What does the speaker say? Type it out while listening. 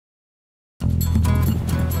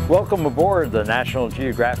Welcome aboard the National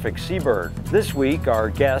Geographic Seabird. This week, our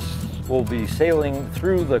guests will be sailing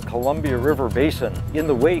through the Columbia River Basin in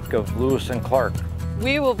the wake of Lewis and Clark.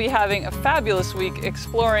 We will be having a fabulous week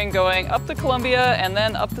exploring, going up the Columbia and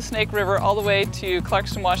then up the Snake River all the way to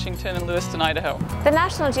Clarkston, Washington and Lewiston, Idaho. The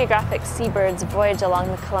National Geographic Seabird's voyage along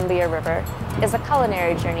the Columbia River is a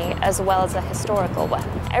culinary journey as well as a historical one.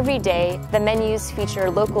 Every day, the menus feature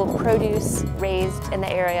local produce raised in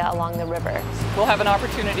the area along the river. We'll have an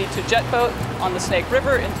opportunity to jet boat on the Snake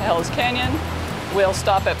River into Hell's Canyon. We'll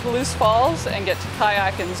stop at Palouse Falls and get to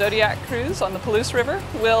kayak and Zodiac cruise on the Palouse River.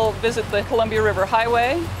 We'll visit the Columbia River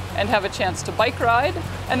Highway and have a chance to bike ride.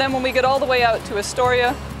 And then when we get all the way out to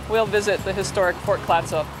Astoria, we'll visit the historic Fort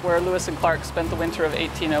Clatsop, where Lewis and Clark spent the winter of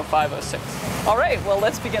 1805-06. All right, well,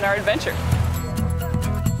 let's begin our adventure.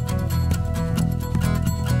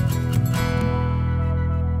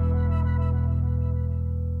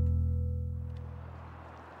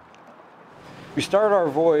 We start our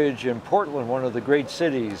voyage in Portland, one of the great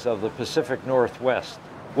cities of the Pacific Northwest.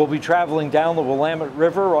 We'll be traveling down the Willamette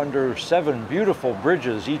River under 7 beautiful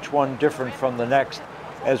bridges, each one different from the next,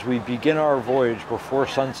 as we begin our voyage before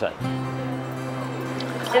sunset.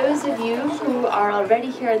 Those of you who are already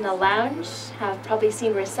here in the lounge have probably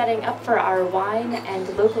seen we're setting up for our wine and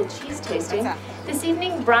local cheese tasting. This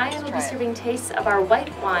evening, Brian will be serving tastes of our white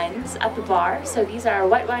wines at the bar. So these are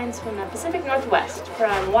white wines from the Pacific Northwest,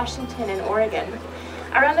 from Washington and Oregon.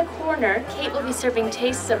 Around the corner, Kate will be serving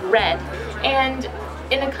tastes of red. And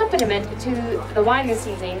in accompaniment to the wine this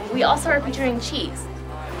evening, we also are featuring cheese.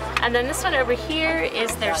 And then this one over here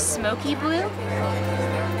is their smoky blue.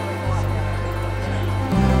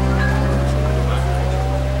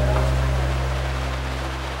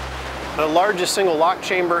 The largest single lock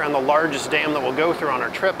chamber and the largest dam that we'll go through on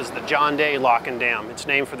our trip is the John Day Lock and Dam. It's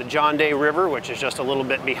named for the John Day River, which is just a little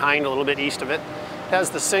bit behind, a little bit east of it. It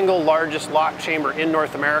has the single largest lock chamber in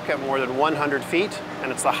North America at more than 100 feet,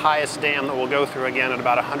 and it's the highest dam that we'll go through, again, at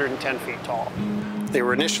about 110 feet tall. They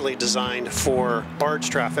were initially designed for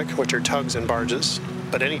barge traffic, which are tugs and barges,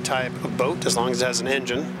 but any type of boat, as long as it has an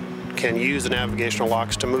engine, can use the navigational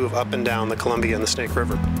locks to move up and down the Columbia and the Snake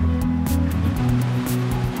River.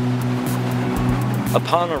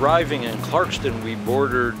 Upon arriving in Clarkston, we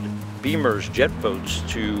boarded Beamer's jet boats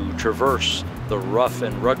to traverse the rough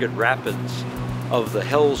and rugged rapids of the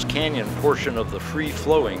Hell's Canyon portion of the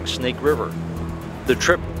free-flowing Snake River. The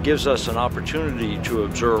trip gives us an opportunity to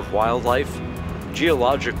observe wildlife,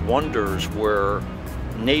 geologic wonders where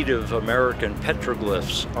Native American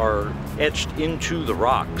petroglyphs are etched into the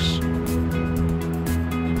rocks.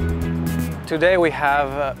 Today we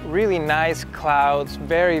have really nice clouds,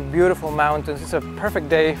 very beautiful mountains. It's a perfect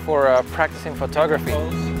day for practicing photography.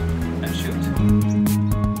 And shoot.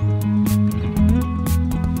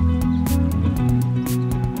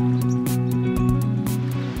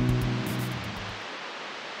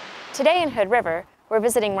 Today in Hood River, we're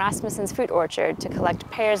visiting Rasmussen's fruit orchard to collect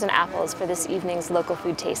pears and apples for this evening's local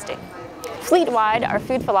food tasting. Fleet-wide, our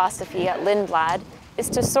food philosophy at Lindblad is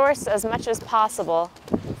to source as much as possible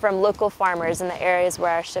from local farmers in the areas where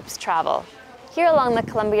our ships travel. Here along the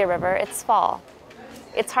Columbia River, it's fall.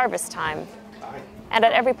 It's harvest time. And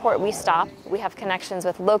at every port we stop, we have connections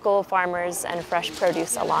with local farmers and fresh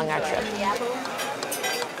produce along our trip. Got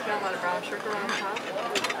a lot of brown sugar on top.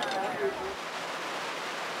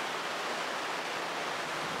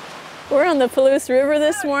 We're on the Palouse River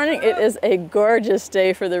this morning. It is a gorgeous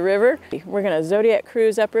day for the river. We're going to Zodiac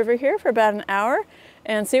cruise upriver here for about an hour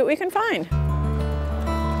and see what we can find.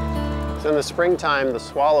 So in the springtime, the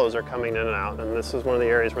swallows are coming in and out, and this is one of the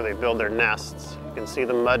areas where they build their nests. You can see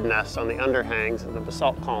the mud nests on the underhangs of the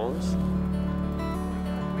basalt columns.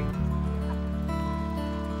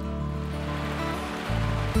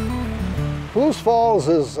 Palouse Falls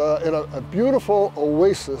is in a beautiful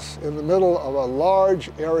oasis in the middle of a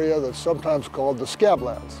large area that's sometimes called the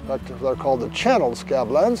Scablands. In fact, they're called the Channeled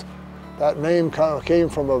Scablands. That name kind of came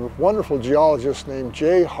from a wonderful geologist named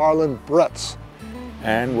J. Harlan Bretz.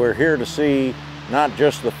 And we're here to see not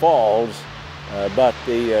just the falls, but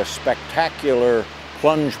the spectacular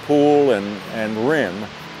plunge pool and rim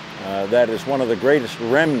that is one of the greatest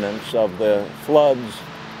remnants of the floods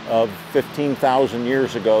of 15,000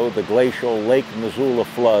 years ago, the glacial Lake Missoula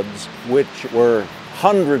floods, which were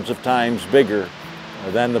hundreds of times bigger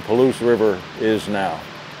than the Palouse River is now.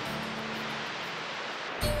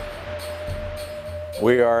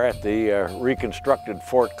 We are at the reconstructed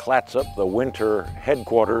Fort Clatsop, the winter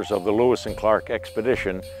headquarters of the Lewis and Clark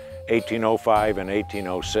expedition, 1805 and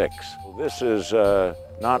 1806. This is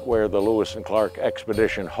not where the Lewis and Clark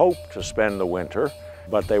expedition hoped to spend the winter,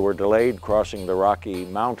 but they were delayed crossing the Rocky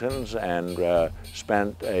Mountains and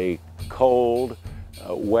spent a cold,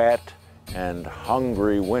 wet, and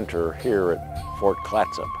hungry winter here at Fort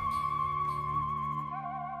Clatsop.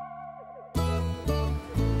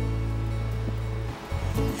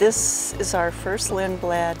 This is our first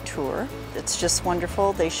Lindblad tour. It's just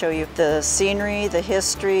wonderful. They show you the scenery, the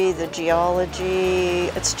history, the geology.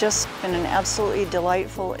 It's just been an absolutely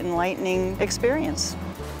delightful, enlightening experience.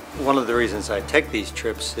 One of the reasons I take these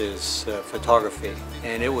trips is photography,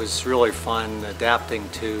 and it was really fun adapting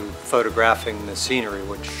to photographing the scenery,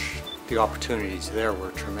 which the opportunities there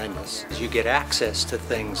were tremendous. You get access to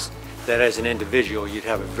things that as an individual you'd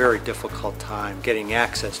have a very difficult time getting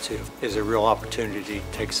access to. Is a real opportunity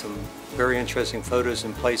to take some very interesting photos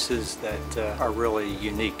in places that are really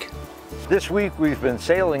unique. This week we've been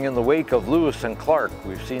sailing in the wake of Lewis and Clark.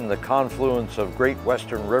 We've seen the confluence of great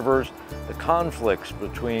western rivers, the conflicts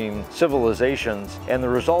between civilizations, and the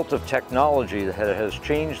result of technology that has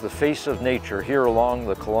changed the face of nature here along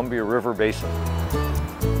the Columbia River Basin.